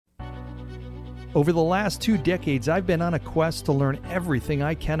Over the last 2 decades, I've been on a quest to learn everything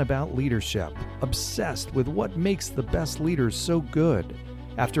I can about leadership, obsessed with what makes the best leaders so good.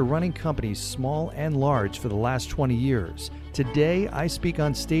 After running companies small and large for the last 20 years, today I speak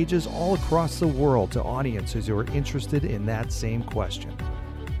on stages all across the world to audiences who are interested in that same question.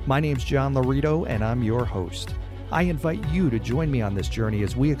 My name's John Laurito, and I'm your host. I invite you to join me on this journey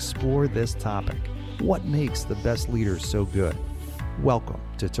as we explore this topic. What makes the best leaders so good? Welcome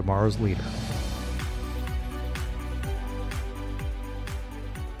to Tomorrow's Leader.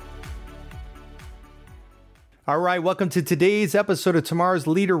 All right, welcome to today's episode of Tomorrow's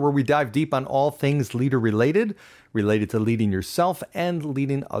Leader, where we dive deep on all things leader-related, related to leading yourself and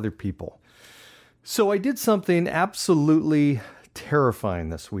leading other people. So I did something absolutely terrifying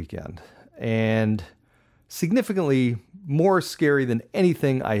this weekend, and significantly more scary than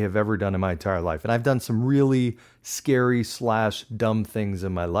anything I have ever done in my entire life. And I've done some really scary / dumb things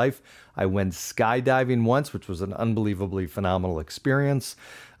in my life. I went skydiving once, which was an unbelievably phenomenal experience.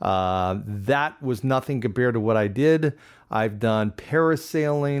 That was nothing compared to what I did. I've done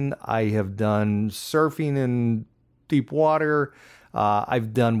parasailing. I have done surfing in deep water.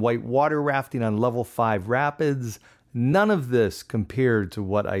 I've done white water rafting on level 5 rapids. None of this compared to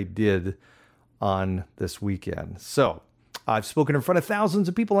what I did on this weekend. So I've spoken in front of thousands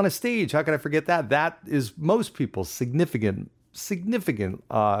of people on a stage. How could I forget that? That is most people's significant,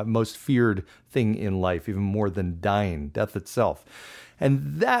 most feared thing in life, even more than dying, death itself.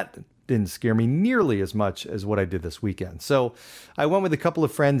 And that didn't scare me nearly as much as what I did this weekend. So I went with a couple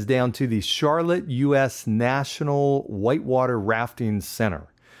of friends down to the Charlotte, U.S. National Whitewater Rafting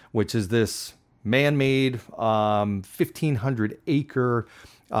Center, which is this man-made 1,500-acre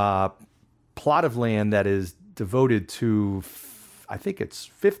plot of land that is devoted to, I think it's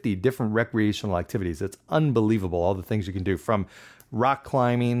 50 different recreational activities. It's unbelievable, all the things you can do, from rock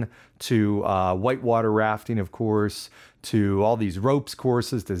climbing to whitewater rafting, of course, to all these ropes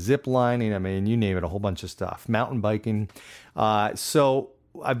courses, to zip lining. I mean, you name it, a whole bunch of stuff, mountain biking. So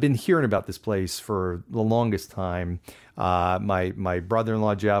I've been hearing about this place for the longest time. My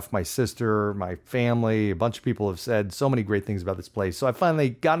brother-in-law, Jeff, my sister, my family, a bunch of people have said so many great things about this place. So I finally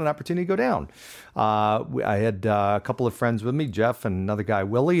got an opportunity to go down. I had a couple of friends with me, Jeff and another guy,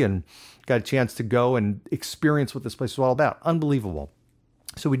 Willie, and got a chance to go and experience what this place is all about. Unbelievable.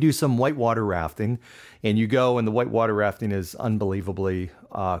 So we do some whitewater rafting, and you go, and the whitewater rafting is unbelievably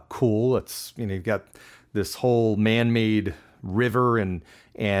cool. It's, you've got this whole man-made river and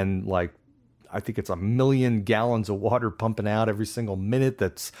like, I think it's 1 million gallons of water pumping out every single minute.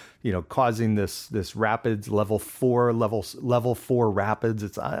 That's, causing this rapids, level 4 rapids.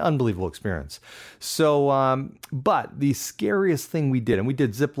 It's an unbelievable experience. So, but the scariest thing we did, and we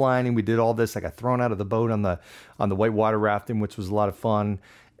did zip lining, we did all this. I got thrown out of the boat on the whitewater rafting, which was a lot of fun,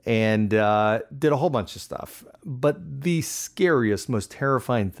 and did a whole bunch of stuff. But the scariest, most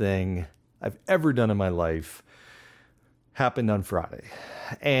terrifying thing I've ever done in my life happened on Friday.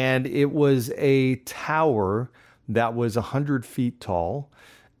 And it was a tower that was 100 feet tall.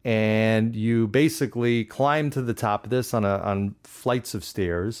 And you basically climb to the top of this on flights of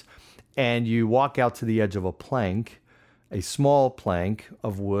stairs. And you walk out to the edge of a plank, a small plank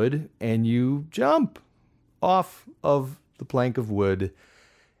of wood, and you jump off of the plank of wood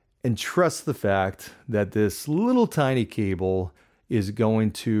and trust the fact that this little tiny cable is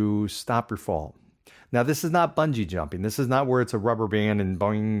going to stop your fall. Now, this is not bungee jumping. This is not where it's a rubber band and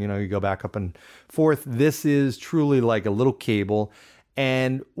boing, you go back up and forth. This is truly like a little cable.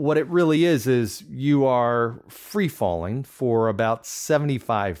 And what it really is you are free falling for about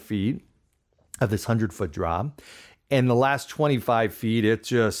 75 feet of this 100-foot drop. And the last 25 feet, it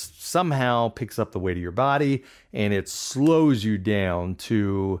just somehow picks up the weight of your body and it slows you down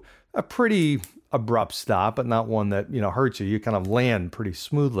to a pretty abrupt stop, but not one that, hurts you. You kind of land pretty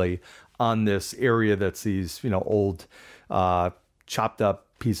smoothly on this area that's these, old chopped up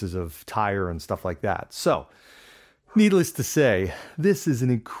pieces of tire and stuff like that. So needless to say, this is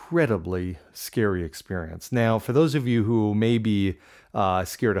an incredibly scary experience. Now, for those of you who may be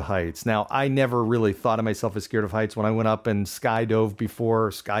scared of heights, now I never really thought of myself as scared of heights. When I went up and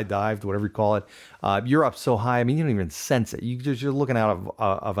skydived, whatever you call it, you're up so high. I mean, you don't even sense it. You're looking out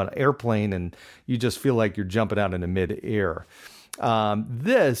of an airplane and you just feel like you're jumping out into midair.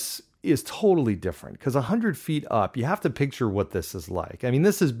 This is totally different because 100 feet up, you have to picture what this is like. I mean,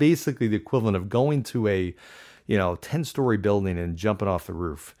 this is basically the equivalent of going to a 10-story building and jumping off the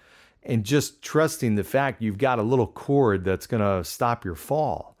roof and just trusting the fact you've got a little cord that's going to stop your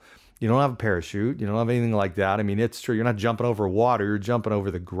fall. You don't have a parachute. You don't have anything like that. I mean, it's true. You're not jumping over water. You're jumping over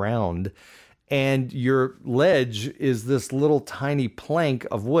the ground. and your ledge is this little tiny plank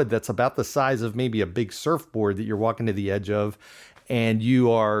of wood that's about the size of maybe a big surfboard that you're walking to the edge of, and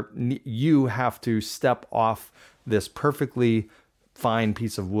you have to step off this perfectly fine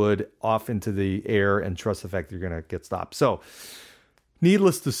piece of wood off into the air and trust the fact that you're going to get stopped. So,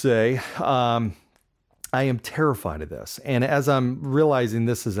 needless to say, I am terrified of this. And as I'm realizing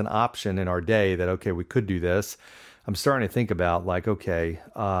this is an option in our day that, okay, we could do this, I'm starting to think about like, okay,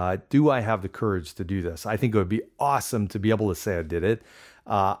 do I have the courage to do this? I think it would be awesome to be able to say I did it.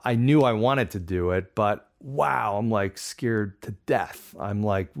 I knew I wanted to do it, but wow, I'm like scared to death. I'm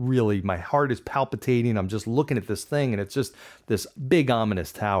like really, my heart is palpitating. I'm just looking at this thing and it's just this big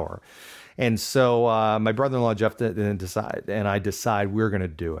ominous tower. And so my brother-in-law, Jeff, didn't decide, and I decide we're going to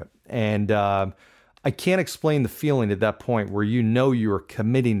do it. And I can't explain the feeling at that point where you are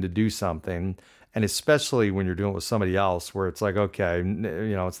committing to do something. And especially when you're doing it with somebody else where it's like, okay,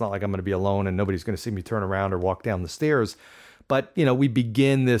 it's not like I'm going to be alone and nobody's going to see me turn around or walk down the stairs. But, we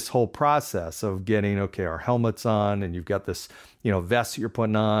begin this whole process of getting, okay, our helmets on, and you've got this, vest that you're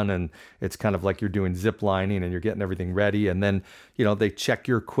putting on, and it's kind of like you're doing zip lining and you're getting everything ready. And then, they check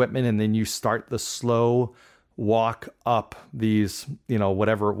your equipment, and then you start the slow walk up these,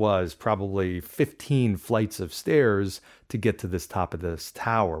 whatever it was, probably 15 flights of stairs to get to this top of this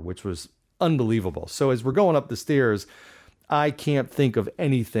tower, which was unbelievable. So as we're going up the stairs, I can't think of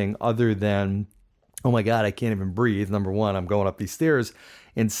anything other than, oh my God, I can't even breathe. Number one, I'm going up these stairs.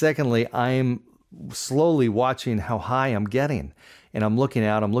 And secondly, I'm slowly watching how high I'm getting. And I'm looking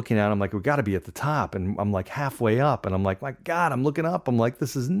out, I'm like, we got to be at the top. And I'm like halfway up. And I'm like, my God, I'm looking up. I'm like,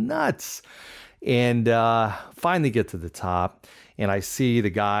 this is nuts. And finally get to the top. And I see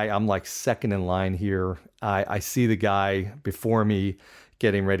the guy, I'm like second in line here. I see the guy before me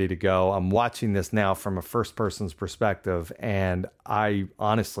getting ready to go. I'm watching this now from a first person's perspective, and I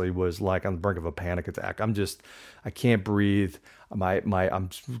honestly was like on the brink of a panic attack. I can't breathe. I'm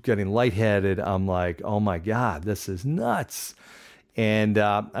getting lightheaded. I'm like, oh my God, this is nuts. And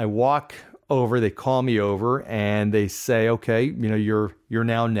I walk over, they call me over and they say, okay, you're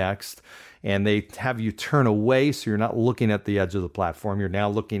now next. And they have you turn away so you're not looking at the edge of the platform. You're now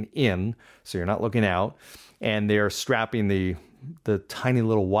looking in, so you're not looking out. And they're strapping the tiny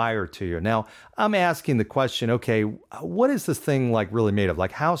little wire to you. Now, I'm asking the question, okay, what is this thing like really made of?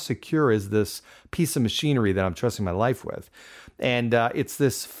 Like, how secure is this piece of machinery that I'm trusting my life with? And it's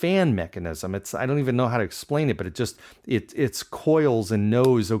this fan mechanism. I don't even know how to explain it, but it's coils and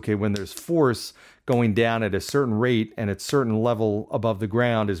knows, okay, when there's force going down at a certain rate and at a certain level above the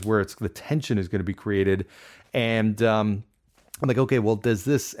ground is where the tension is going to be created. And I'm like, okay, well, does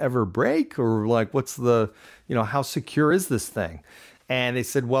this ever break? Or like, what's how secure is this thing? And they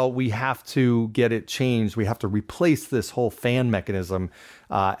said, well, we have to get it changed. We have to replace this whole fan mechanism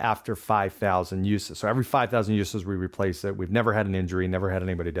after 5,000 uses. So every 5,000 uses, we replace it. We've never had an injury, never had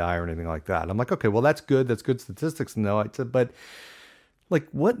anybody die or anything like that. And I'm like, okay, well, that's good. That's good statistics to know. I said, but like,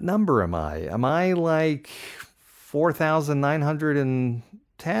 what number am I? Am I like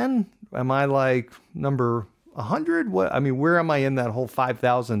 4,910? Am I like number 100? Where am I in that whole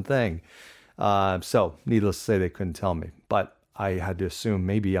 5,000 thing? So needless to say, they couldn't tell me, but I had to assume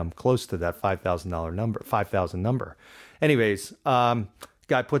maybe I'm close to that $5,000 number. Anyways,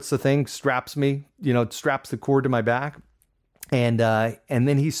 guy puts the thing, straps me, straps the cord to my back. And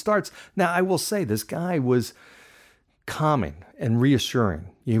then he starts. Now I will say this guy was calming and reassuring.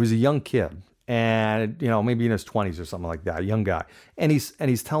 He was a young kid and, maybe in his 20s or something like that, a young guy. And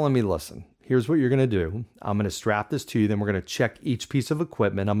he's telling me, listen, here's what you're going to do. I'm going to strap this to you. Then we're going to check each piece of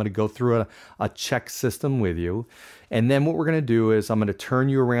equipment. I'm going to go through a check system with you. And then what we're going to do is I'm going to turn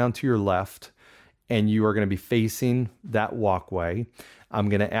you around to your left, and you are going to be facing that walkway. I'm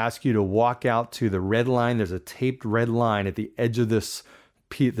going to ask you to walk out to the red line. There's a taped red line at the edge of this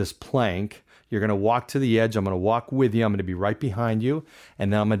plank. You're going to walk to the edge. I'm going to walk with you. I'm going to be right behind you.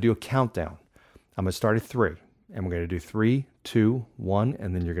 And then I'm going to do a countdown. I'm going to start at 3. And we're going to do 3, 2, 1,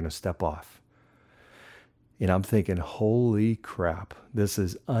 and then you're going to step off. And I'm thinking, holy crap, this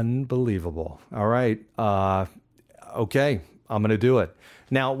is unbelievable. All right, okay, I'm going to do it.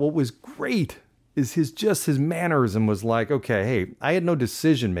 Now, what was great is his mannerism was like, okay, hey, I had no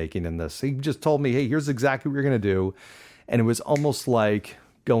decision making in this. He just told me, hey, here's exactly what you're going to do. And it was almost like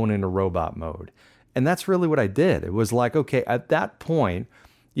going into robot mode. And that's really what I did. It was like, okay, at that point,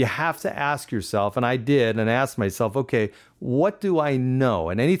 you have to ask yourself, and I did, and asked myself, okay, what do I know?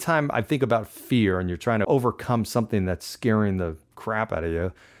 And anytime I think about fear and you're trying to overcome something that's scaring the crap out of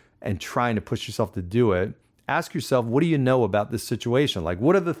you and trying to push yourself to do it, ask yourself, what do you know about this situation? Like,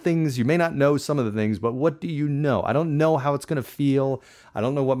 what are the things, you may not know some of the things, but what do you know? I don't know how it's going to feel. I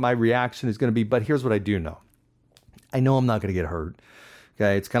don't know what my reaction is going to be, but here's what I do know. I know I'm not going to get hurt.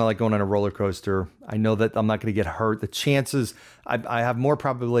 Okay, it's kind of like going on a roller coaster. I know that I'm not going to get hurt. The chances, I have more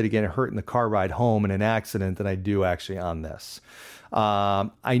probability of getting hurt in the car ride home in an accident than I do actually on this.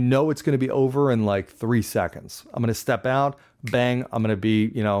 I know it's going to be over in like 3 seconds. I'm going to step out, bang. I'm going to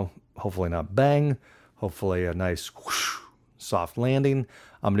be, hopefully not bang, hopefully a nice whoosh, soft landing.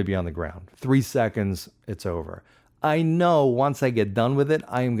 I'm going to be on the ground. 3 seconds, it's over. I know once I get done with it,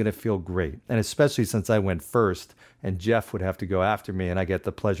 I am going to feel great. And especially since I went first and Jeff would have to go after me and I get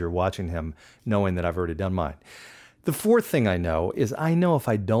the pleasure of watching him knowing that I've already done mine. The fourth thing I know is I know if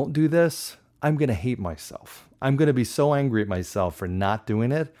I don't do this, I'm going to hate myself. I'm going to be so angry at myself for not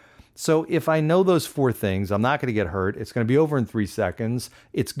doing it. So if I know those 4 things, I'm not going to get hurt. It's going to be over in 3 seconds.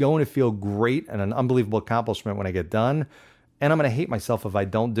 It's going to feel great and an unbelievable accomplishment when I get done. And I'm going to hate myself if I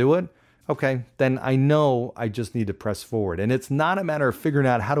don't do it. Okay, then I know I just need to press forward. And it's not a matter of figuring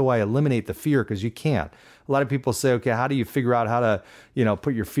out how do I eliminate the fear, because you can't. A lot of people say, okay, how do you figure out how to,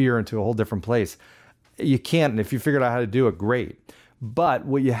 put your fear into a whole different place? You can't. And if you figured out how to do it, great. But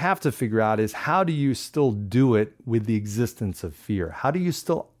what you have to figure out is how do you still do it with the existence of fear? How do you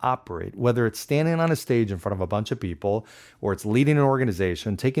still operate, whether it's standing on a stage in front of a bunch of people, or it's leading an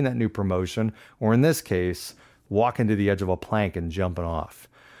organization, taking that new promotion, or in this case, walking to the edge of a plank and jumping off.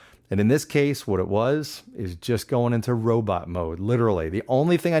 And in this case, what it was is just going into robot mode, literally. The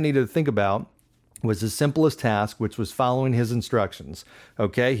only thing I needed to think about was the simplest task, which was following his instructions.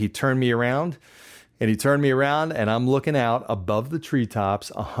 Okay, he turned me around. And I'm looking out above the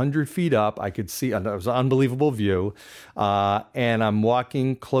treetops, 100 feet up. I could see, it was an unbelievable view. And I'm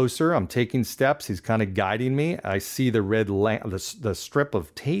walking closer. I'm taking steps. He's kind of guiding me. I see the red the strip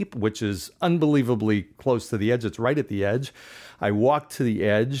of tape, which is unbelievably close to the edge. It's right at the edge. I walk to the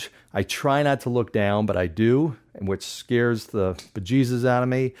edge. I try not to look down, but I do, which scares the bejesus out of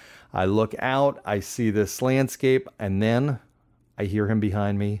me. I look out. I see this landscape, and then I hear him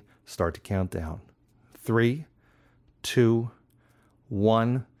behind me start to count down. 3, 2,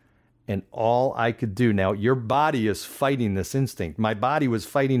 1, and all I could do. Now, your body is fighting this instinct. My body was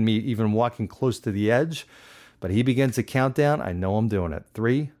fighting me even walking close to the edge, but he begins to count down. I know I'm doing it.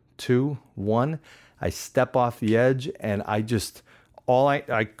 3, 2, 1. I step off the edge, and I just,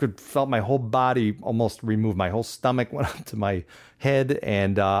 I could felt my whole body almost remove. My whole stomach went up to my head,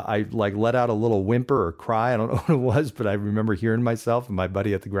 and I let out a little whimper or cry. I don't know what it was, but I remember hearing myself, and my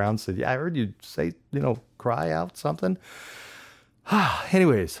buddy at the ground said, "Yeah, I heard you say, cry out something."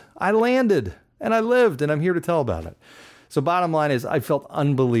 Anyways, I landed, and I lived, and I'm here to tell about it. So bottom line is I felt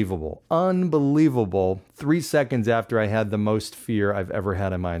unbelievable 3 seconds after I had the most fear I've ever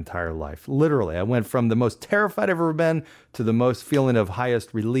had in my entire life. Literally, I went from the most terrified I've ever been to the most feeling of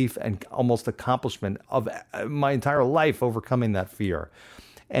highest relief and almost accomplishment of my entire life overcoming that fear.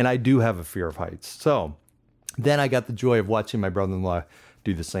 And I do have a fear of heights. So then I got the joy of watching my brother-in-law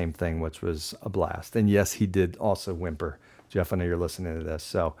do the same thing, which was a blast. And yes, he did also whimper. Jeff, I know you're listening to this.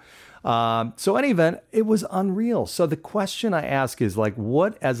 So any event, it was unreal. So the question I ask is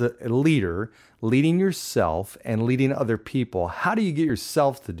what, as a leader, leading yourself and leading other people, how do you get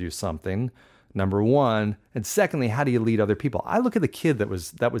yourself to do something? Number one. And secondly, how do you lead other people? I look at the kid that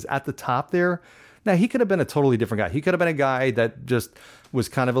was at the top there. Now, he could have been a totally different guy. He could have been a guy that just was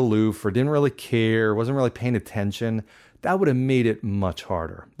kind of aloof or didn't really care, wasn't really paying attention. That would have made it much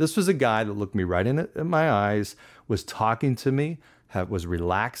harder. This was a guy that looked me right in my eyes, was talking to me, was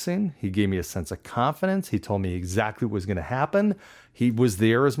relaxing. He gave me a sense of confidence. He told me exactly what was going to happen. He was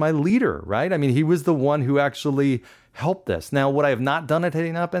there as my leader, right? I mean, he was the one who actually helped this. Now, would I have not done it had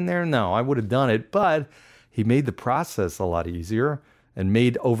he not been there? No, I would have done it, but he made the process a lot easier and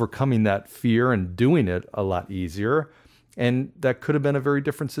made overcoming that fear and doing it a lot easier. And that could have been a very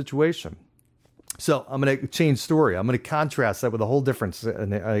different situation. So I'm going to change story. I'm going to contrast that with a whole different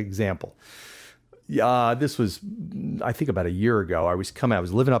example. This was, I think, about a year ago. I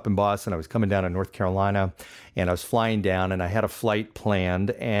was living up in Boston. I was coming down to North Carolina, and I was flying down, and I had a flight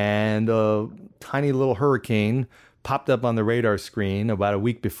planned, and a tiny little hurricane popped up on the radar screen about a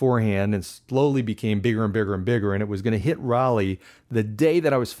week beforehand and slowly became bigger and bigger and bigger, and it was going to hit Raleigh the day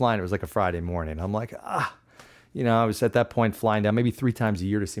that I was flying. It was like a Friday morning. I'm like, I was at that point flying down maybe 3 times a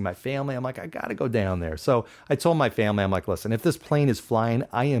year to see my family. I'm like, I got to go down there. So I told my family, I'm like, listen, if this plane is flying,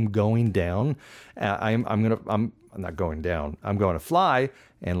 I am going down. I'm not going down. I'm going to fly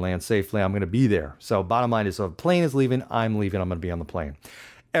and land safely. I'm going to be there. So bottom line is, if a plane is leaving, I'm leaving. I'm going to be on the plane.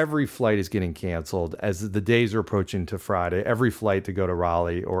 every flight is getting canceled as the days are approaching to Friday. Every flight to go to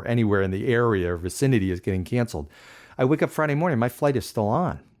Raleigh or anywhere in the area or vicinity is getting canceled. I wake up Friday morning, my flight is still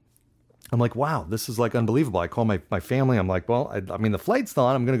on. I'm like, wow, this is like unbelievable. I call my family. I'm like, well, I mean, the flight's still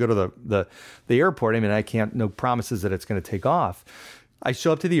on. I'm going to go to the airport. I mean, I can't, no promises that it's going to take off. I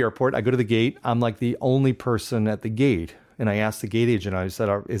show up to the airport. I go to the gate. I'm like the only person at the gate. And I asked the gate agent, I said,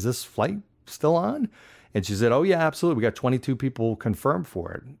 is this flight still on? And she said, oh, yeah, absolutely. We got 22 people confirmed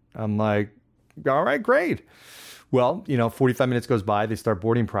for it. I'm like, all right, great. Well, 45 minutes goes by. They start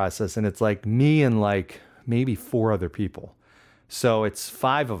boarding process. And it's like me and like maybe 4 other people. So it's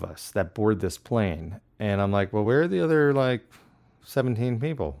 5 of us that board this plane. And I'm like, well, where are the other like 17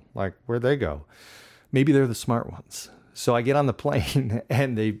 people? Like, where'd they go? Maybe they're the smart ones. So I get on the plane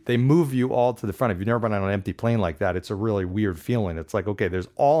and they move you all to the front. If you've never been on an empty plane like that, it's a really weird feeling. It's like, okay, there's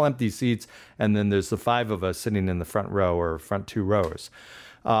all empty seats. And then there's the 5 of us sitting in the front row or front 2 rows.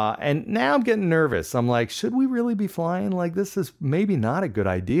 And now I'm getting nervous. I'm like, should we really be flying? Like, this is maybe not a good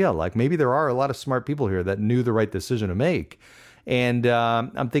idea. Like, maybe there are a lot of smart people here that knew the right decision to make. And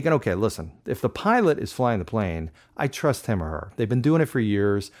I'm thinking, okay, listen, if the pilot is flying the plane, I trust him or her. They've been doing it for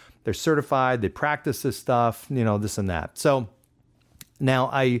years. They're certified. They practice this stuff, this and that. So now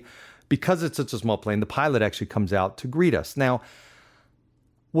because it's such a small plane, the pilot actually comes out to greet us. Now,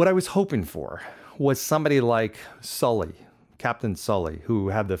 what I was hoping for was somebody like Sully, Captain Sully, who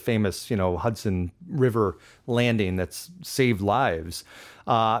had the famous, Hudson River landing that's saved lives.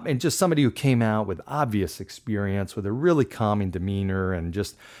 And just somebody who came out with obvious experience, with a really calming demeanor, and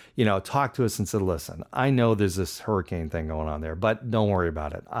just, talked to us and said, listen, I know there's this hurricane thing going on there, but don't worry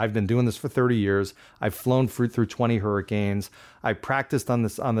about it. I've been doing this for 30 years. I've flown through 20 hurricanes. I practiced on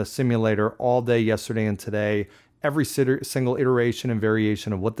the simulator all day yesterday and today. Every single iteration and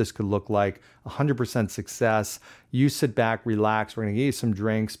variation of what this could look like, 100% success. You sit back, relax. We're going to get you some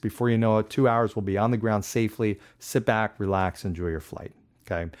drinks. Before you know it, 2 hours will be on the ground safely. Sit back, relax, enjoy your flight.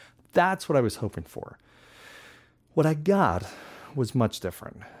 Okay, that's what I was hoping for. What I got was much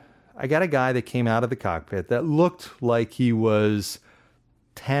different. I got a guy that came out of the cockpit that looked like he was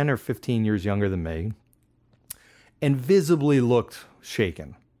 10 or 15 years younger than me and visibly looked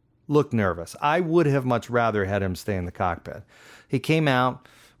shaken, looked nervous. I would have much rather had him stay in the cockpit. He came out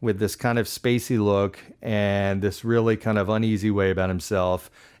with this kind of spacey look and this really kind of uneasy way about himself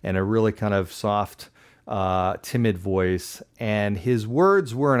and a really kind of soft, timid voice. And his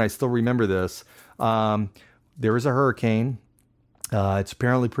words were, and I still remember this, there is a hurricane. It's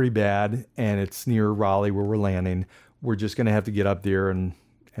apparently pretty bad, and it's near Raleigh where we're landing. We're just going to have to get up there and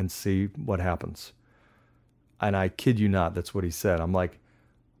see what happens. And I kid you not, that's what he said. I'm like,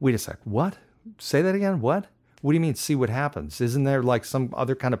 wait a sec, what? Say that again? What? What do you mean, see what happens? Isn't there like some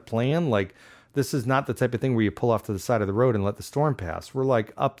other kind of plan? Like, this is not the type of thing where you pull off to the side of the road and let the storm pass. We're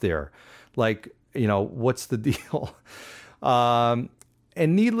like up there. Like, what's the deal?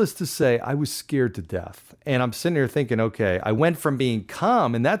 And needless to say, I was scared to death. And I'm sitting here thinking, okay, I went from being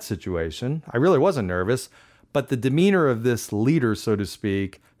calm in that situation. I really wasn't nervous, but the demeanor of this leader, so to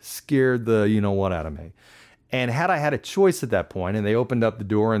speak, scared the you-know-what out of me. And had I had a choice at that point, and they opened up the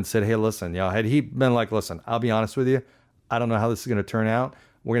door and said, hey, listen, had he been like, listen, I'll be honest with you, I don't know how this is going to turn out.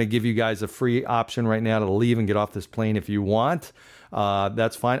 We're going to give you guys a free option right now to leave and get off this plane if you want.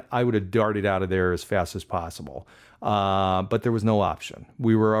 That's fine. I would have darted out of there as fast as possible. But there was no option.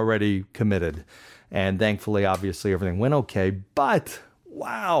 We were already committed. And thankfully, obviously, everything went okay. But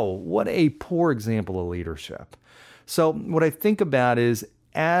wow, what a poor example of leadership. So what I think about is,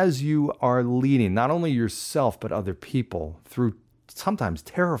 as you are leading not only yourself, but other people through sometimes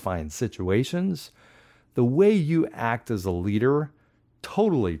terrifying situations, the way you act as a leader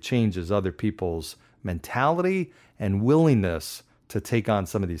totally changes other people's mentality and willingness to take on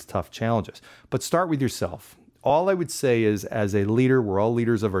some of these tough challenges. But start with yourself. All I would say is, as a leader, we're all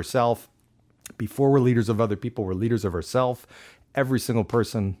leaders of ourselves. Before we're leaders of other people, we're leaders of ourselves. Every single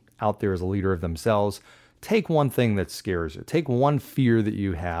person out there is a leader of themselves. Take one thing that scares you. Take one fear that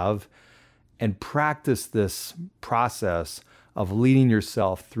you have and practice this process of leading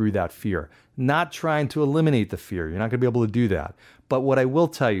yourself through that fear. Not trying to eliminate the fear. You're not going to be able to do that. But what I will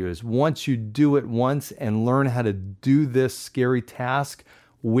tell you is, once you do it once and learn how to do this scary task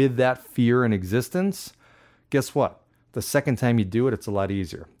with that fear in existence, guess what? The second time you do it, it's a lot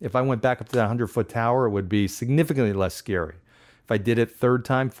easier. If I went back up to that 100-foot tower, it would be significantly less scary. If I did it third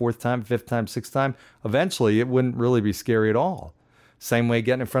time, fourth time, fifth time, sixth time, eventually it wouldn't really be scary at all. Same way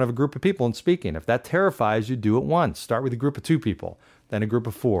getting in front of a group of people and speaking. If that terrifies you, do it once. Start with a group of 2 people, then a group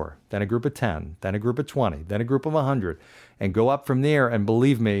of 4, then a group of 10, then a group of 20, then a group of 100, and go up from there. And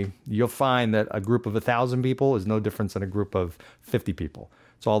believe me, you'll find that a group of 1,000 people is no different than a group of 50 people.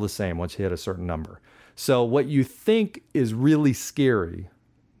 It's all the same once you hit a certain number. So what you think is really scary,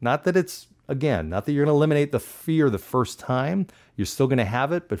 not that you're going to eliminate the fear the first time. You're still going to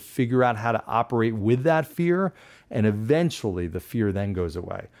have it, but figure out how to operate with that fear. And eventually the fear then goes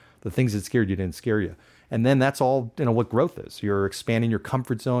away. The things that scared you didn't scare you. And then that's all, what growth is. You're expanding your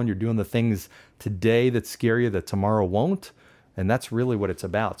comfort zone. You're doing the things today that scare you that tomorrow won't. And that's really what it's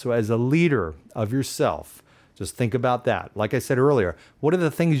about. So as a leader of yourself, just think about that. Like I said earlier, what are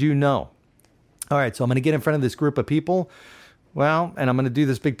the things you know? All right, so I'm going to get in front of this group of people. Well, and I'm going to do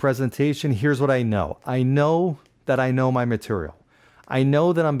this big presentation. Here's what I know. I know that I know my material. I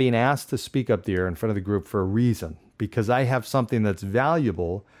know that I'm being asked to speak up there in front of the group for a reason, because I have something that's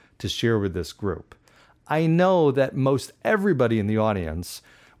valuable to share with this group. I know that most everybody in the audience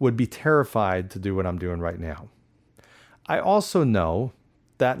would be terrified to do what I'm doing right now. I also know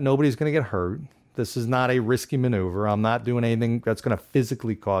that nobody's going to get hurt. This is not a risky maneuver. I'm not doing anything that's going to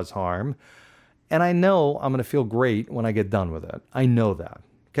physically cause harm. And I know I'm going to feel great when I get done with it. I know that.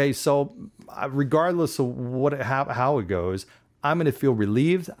 Okay, so regardless of how it goes, I'm going to feel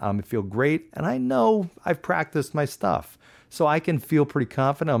relieved. I'm going to feel great. And I know I've practiced my stuff. So I can feel pretty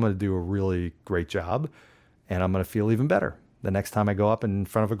confident I'm going to do a really great job. And I'm going to feel even better. The next time I go up in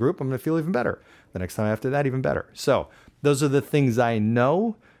front of a group, I'm going to feel even better. The next time after that, even better. So those are the things I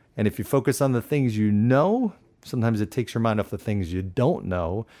know. And if you focus on the things you know, sometimes it takes your mind off the things you don't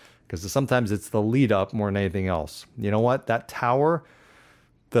know, because sometimes it's the lead up more than anything else. You know what? That tower,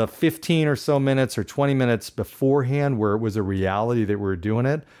 the 15 or so minutes or 20 minutes beforehand where it was a reality that we were doing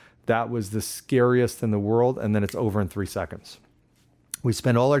it, that was the scariest in the world. And then it's over in 3 seconds. We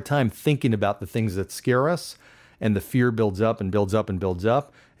spend all our time thinking about the things that scare us, and the fear builds up and builds up and builds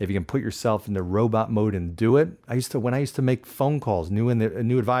up. If you can put yourself into robot mode and do it. When I used to make phone calls, a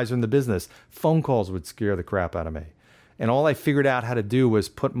new advisor in the business, phone calls would scare the crap out of me. And all I figured out how to do was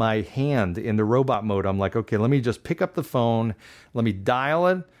put my hand in the robot mode. I'm like, okay, let me just pick up the phone, let me dial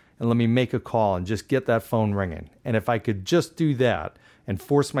it, and let me make a call and just get that phone ringing. And if I could just do that and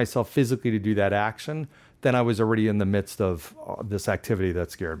force myself physically to do that action, then I was already in the midst of this activity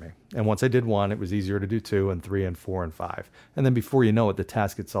that scared me. And once I did one, it was easier to do 2 and 3 and 4 and 5. And then before you know it, the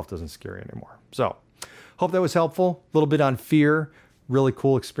task itself doesn't scare you anymore. So hope that was helpful. A little bit on fear. Really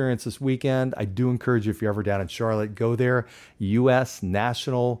cool experience this weekend. I do encourage you, if you're ever down in Charlotte, go there. U.S.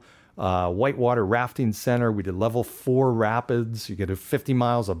 National Whitewater Rafting Center. We did level 4 rapids. You get 50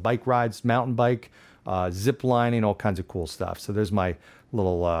 miles of bike rides, mountain bike, zip lining, all kinds of cool stuff. So there's my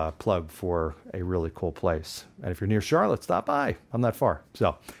little plug for a really cool place. And if you're near Charlotte, stop by. I'm not far.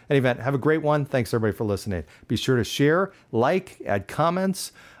 So, any event, have a great one. Thanks everybody for listening. Be sure to share, like, add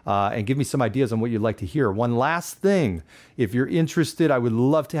comments, and give me some ideas on what you'd like to hear. One last thing, if you're interested, I would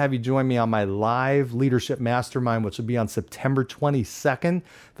love to have you join me on my live leadership mastermind, which will be on September 22nd.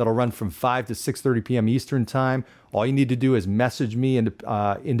 That'll run from 5 to 6:30 p.m. Eastern time. All you need to do is message me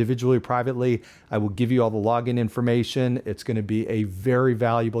individually or privately. I will give you all the login information. It's going to be a very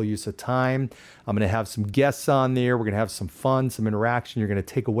valuable use of time. I'm going to have some guests on there. We're going to have some fun, some interaction. You're going to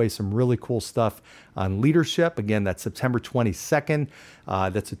take away some really cool stuff on leadership. Again, that's September 22nd.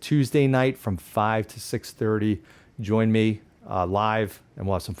 That's a Tuesday night from 5 to 6:30. Join me live, and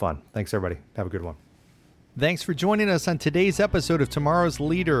we'll have some fun. Thanks, everybody. Have a good one. Thanks for joining us on today's episode of Tomorrow's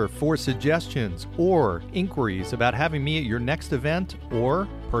Leader. For suggestions or inquiries about having me at your next event or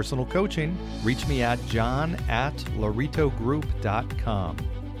personal coaching, reach me at john@lauritogroup.com.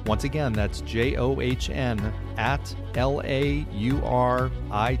 Once again, that's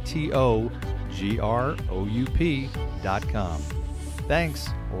JOHN@LAURITOGROUP.com. Thanks.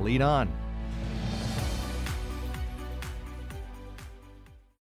 Lead on.